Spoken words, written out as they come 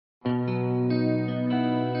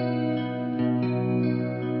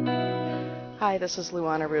Hi, this is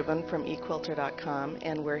Luana Rubin from eQuilter.com,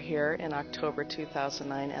 and we're here in October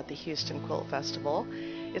 2009 at the Houston Quilt Festival.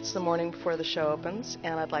 It's the morning before the show opens,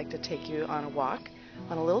 and I'd like to take you on a walk,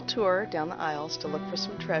 on a little tour down the aisles to look for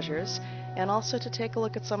some treasures, and also to take a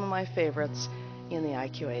look at some of my favorites in the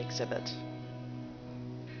IQA exhibit.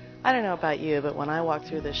 I don't know about you, but when I walk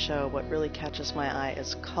through this show, what really catches my eye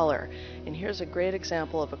is color. And here's a great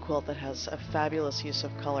example of a quilt that has a fabulous use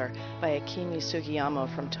of color by Akemi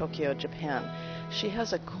Sugiyama from Tokyo, Japan. She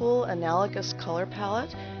has a cool analogous color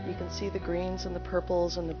palette. You can see the greens and the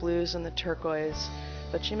purples and the blues and the turquoise,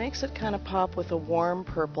 but she makes it kind of pop with a warm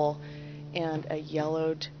purple and a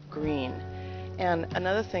yellowed green. And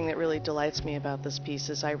another thing that really delights me about this piece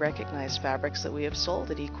is I recognize fabrics that we have sold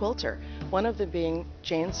at eQuilter, one of them being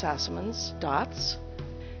Jane Sassaman's Dots,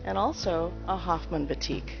 and also a Hoffman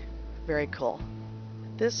batik. Very cool.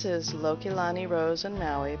 This is Lokilani Rose and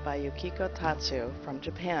Maui by Yukiko Tatsu from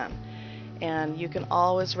Japan. And you can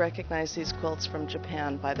always recognize these quilts from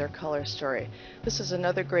Japan by their color story. This is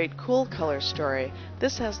another great cool color story.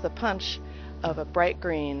 This has the punch of a bright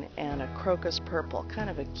green and a crocus purple,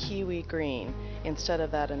 kind of a kiwi green, instead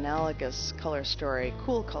of that analogous color story,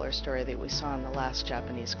 cool color story that we saw in the last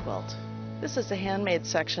Japanese quilt. This is the handmade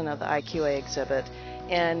section of the IQA exhibit,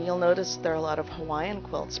 and you'll notice there are a lot of Hawaiian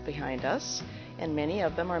quilts behind us, and many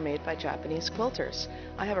of them are made by Japanese quilters.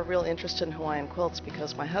 I have a real interest in Hawaiian quilts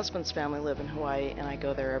because my husband's family live in Hawaii and I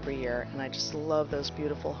go there every year, and I just love those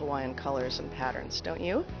beautiful Hawaiian colors and patterns, don't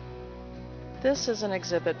you? This is an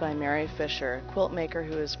exhibit by Mary Fisher, a quilt maker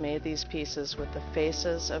who has made these pieces with the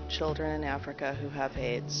faces of children in Africa who have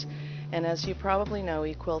AIDS. And as you probably know,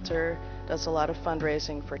 eQuilter does a lot of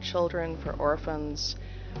fundraising for children, for orphans,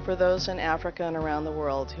 for those in Africa and around the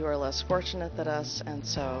world who are less fortunate than us, and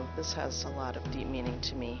so this has a lot of deep meaning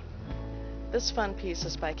to me. This fun piece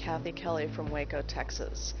is by Kathy Kelly from Waco,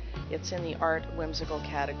 Texas. It's in the art whimsical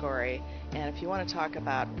category, and if you want to talk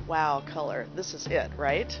about wow color, this is it,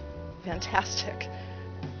 right? Fantastic.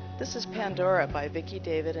 This is Pandora by Vicki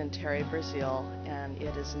David and Terry Brazil, and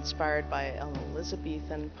it is inspired by an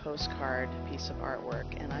Elizabethan postcard piece of artwork.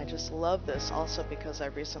 And I just love this also because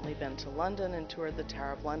I've recently been to London and toured the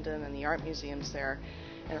Tower of London and the art museums there,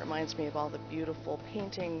 and it reminds me of all the beautiful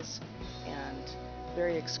paintings and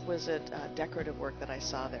very exquisite decorative work that I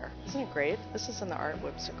saw there. Isn't it great? This is in the art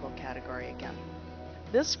whimsical category again.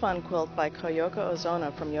 This fun quilt by Koyoko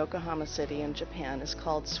Ozona from Yokohama City in Japan is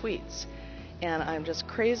called Sweets, and I'm just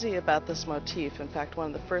crazy about this motif. In fact, one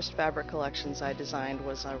of the first fabric collections I designed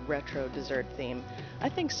was a retro dessert theme. I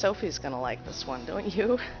think Sophie's going to like this one, don't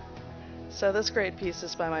you? So this great piece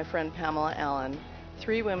is by my friend Pamela Allen,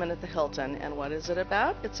 Three Women at the Hilton, and what is it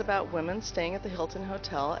about? It's about women staying at the Hilton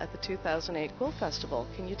Hotel at the 2008 Quilt Festival.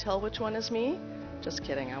 Can you tell which one is me? Just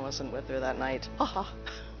kidding, I wasn't with her that night. Aha!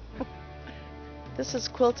 This is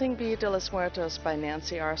Quilting Bee de los Muertos by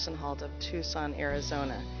Nancy Arsenholt of Tucson,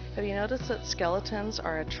 Arizona. Have you noticed that skeletons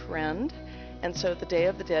are a trend? And so the Day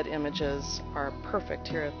of the Dead images are perfect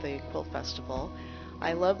here at the Quilt Festival.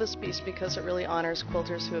 I love this piece because it really honors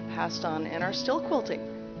quilters who have passed on and are still quilting.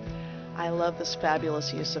 I love this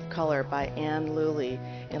fabulous use of color by Anne Luley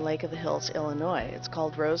in Lake of the Hills, Illinois. It's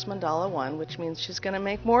called Rose Mandala 1, which means she's going to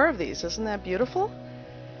make more of these. Isn't that beautiful?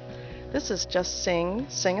 This is Just Sing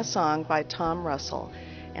a Song by Tom Russell,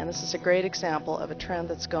 and this is a great example of a trend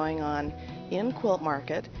that's going on in quilt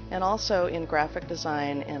market and also in graphic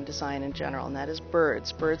design and design in general, and that is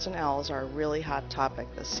birds. Birds and owls are a really hot topic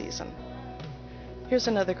this season. Here's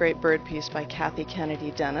another great bird piece by Kathy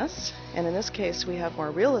Kennedy Dennis, and in this case we have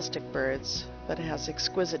more realistic birds, but it has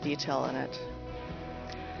exquisite detail in it.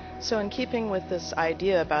 So in keeping with this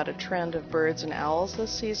idea about a trend of birds and owls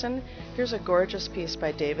this season, here's a gorgeous piece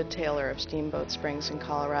by David Taylor of Steamboat Springs in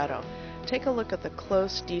Colorado. Take a look at the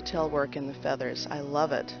close detail work in the feathers. I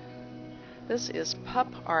love it. This is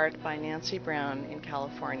Pup Art by Nancy Brown in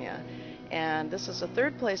California. And this is a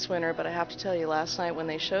third place winner, but I have to tell you, last night when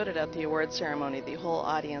they showed it at the award ceremony, the whole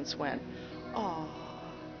audience went, "Oh."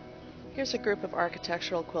 Here's a group of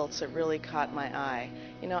architectural quilts that really caught my eye.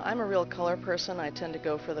 You know, I'm a real color person. I tend to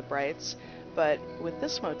go for the brights, but with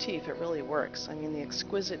this motif it really works. I mean, the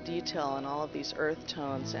exquisite detail in all of these earth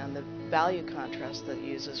tones and the value contrast that it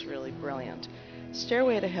uses is really brilliant.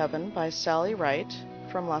 Stairway to Heaven by Sally Wright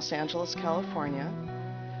from Los Angeles, California.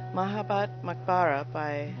 Mahabat Makbara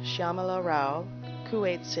by Shyamala Rao,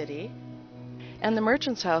 Kuwait City. And The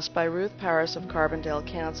Merchant's House by Ruth Powers of Carbondale,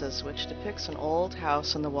 Kansas, which depicts an old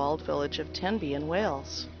house in the walled village of Tenby in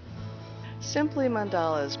Wales. Simply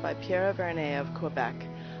Mandalas by Pierre Vernet of Quebec.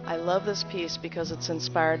 I love this piece because it's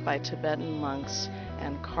inspired by Tibetan monks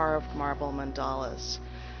and carved marble mandalas.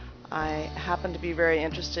 I happen to be very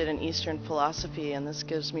interested in Eastern philosophy, and this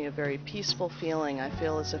gives me a very peaceful feeling. I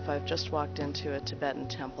feel as if I've just walked into a Tibetan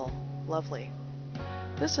temple. Lovely.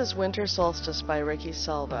 This is Winter Solstice by Ricky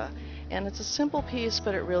Selva, and it's a simple piece,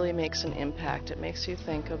 but it really makes an impact. It makes you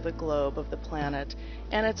think of the globe, of the planet,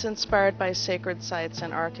 and it's inspired by sacred sites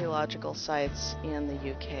and archaeological sites in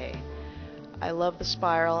the UK. I love the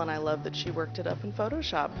spiral, and I love that she worked it up in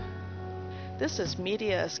Photoshop. This is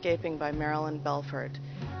Media Escaping by Marilyn Belford,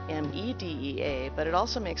 MEDEA, but it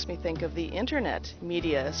also makes me think of the internet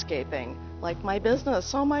media escaping, like my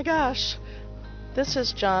business. Oh my gosh! This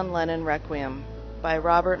is John Lennon Requiem by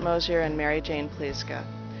Robert Mosier and Mary Jane Pliska.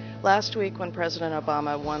 Last week when President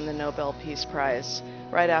Obama won the Nobel Peace Prize,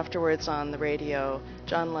 right afterwards on the radio,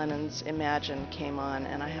 John Lennon's Imagine came on,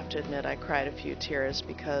 and I have to admit I cried a few tears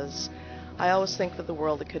because I always think of the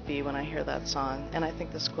world it could be when I hear that song, and I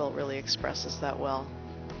think this quilt really expresses that well.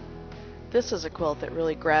 This is a quilt that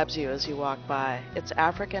really grabs you as you walk by. It's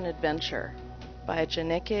African Adventure by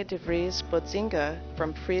Janneke de Vries Botzinga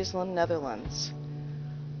from Friesland, Netherlands.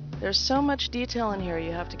 There's so much detail in here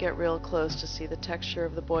you have to get real close to see the texture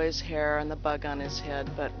of the boy's hair and the bug on his head,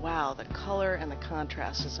 but wow, the color and the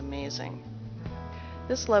contrast is amazing.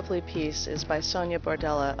 This lovely piece is by Sonia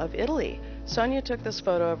Bordella of Italy. Sonia took this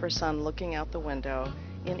photo of her son looking out the window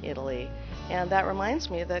in Italy, and that reminds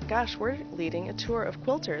me that, gosh, we're leading a tour of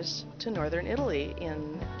quilters to northern Italy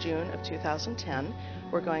in June of 2010.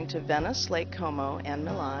 We're going to Venice, Lake Como, and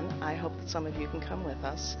Milan. I hope that some of you can come with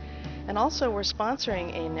us. And also, we're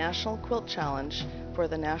sponsoring a National Quilt Challenge for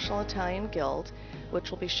the National Italian Guild,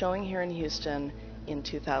 which will be showing here in Houston in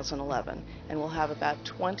 2011. And we'll have about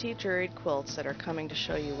 20 juried quilts that are coming to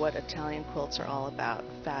show you what Italian quilts are all about.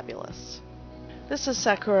 Fabulous. This is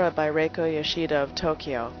Sakura by Reiko Yoshida of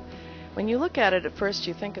Tokyo. When you look at it at first,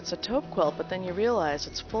 you think it's a taupe quilt, but then you realize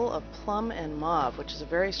it's full of plum and mauve, which is a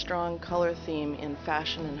very strong color theme in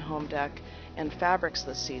fashion and home dec and fabrics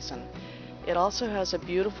this season. It also has a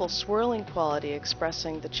beautiful swirling quality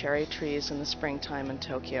expressing the cherry trees in the springtime in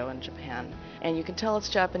Tokyo and Japan. And you can tell it's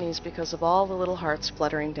Japanese because of all the little hearts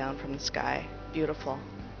fluttering down from the sky. Beautiful.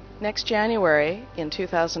 Next January, in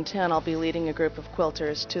 2010, I'll be leading a group of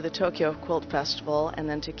quilters to the Tokyo Quilt Festival and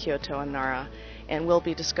then to Kyoto and Nara. And we'll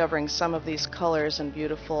be discovering some of these colors and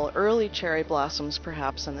beautiful early cherry blossoms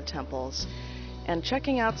perhaps in the temples, and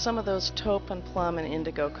checking out some of those taupe and plum and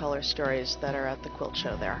indigo color stories that are at the quilt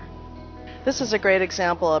show there. This is a great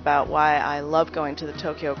example about why I love going to the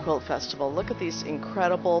Tokyo Quilt Festival. Look at these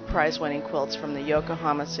incredible prize-winning quilts from the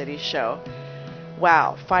Yokohama City show.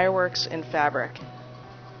 Wow, fireworks in fabric.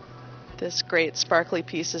 This great sparkly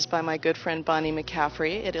piece is by my good friend Bonnie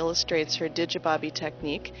McCaffrey. It illustrates her digibobby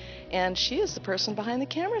technique, and she is the person behind the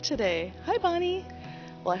camera today. Hi, Bonnie.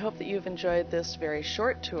 Well, I hope that you've enjoyed this very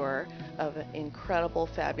short tour of an incredible,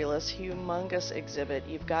 fabulous, humongous exhibit.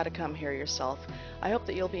 You've got to come here yourself. I hope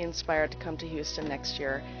that you'll be inspired to come to Houston next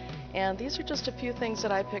year. And these are just a few things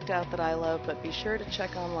that I picked out that I love, but be sure to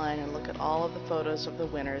check online and look at all of the photos of the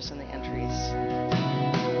winners and the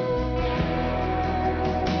entries.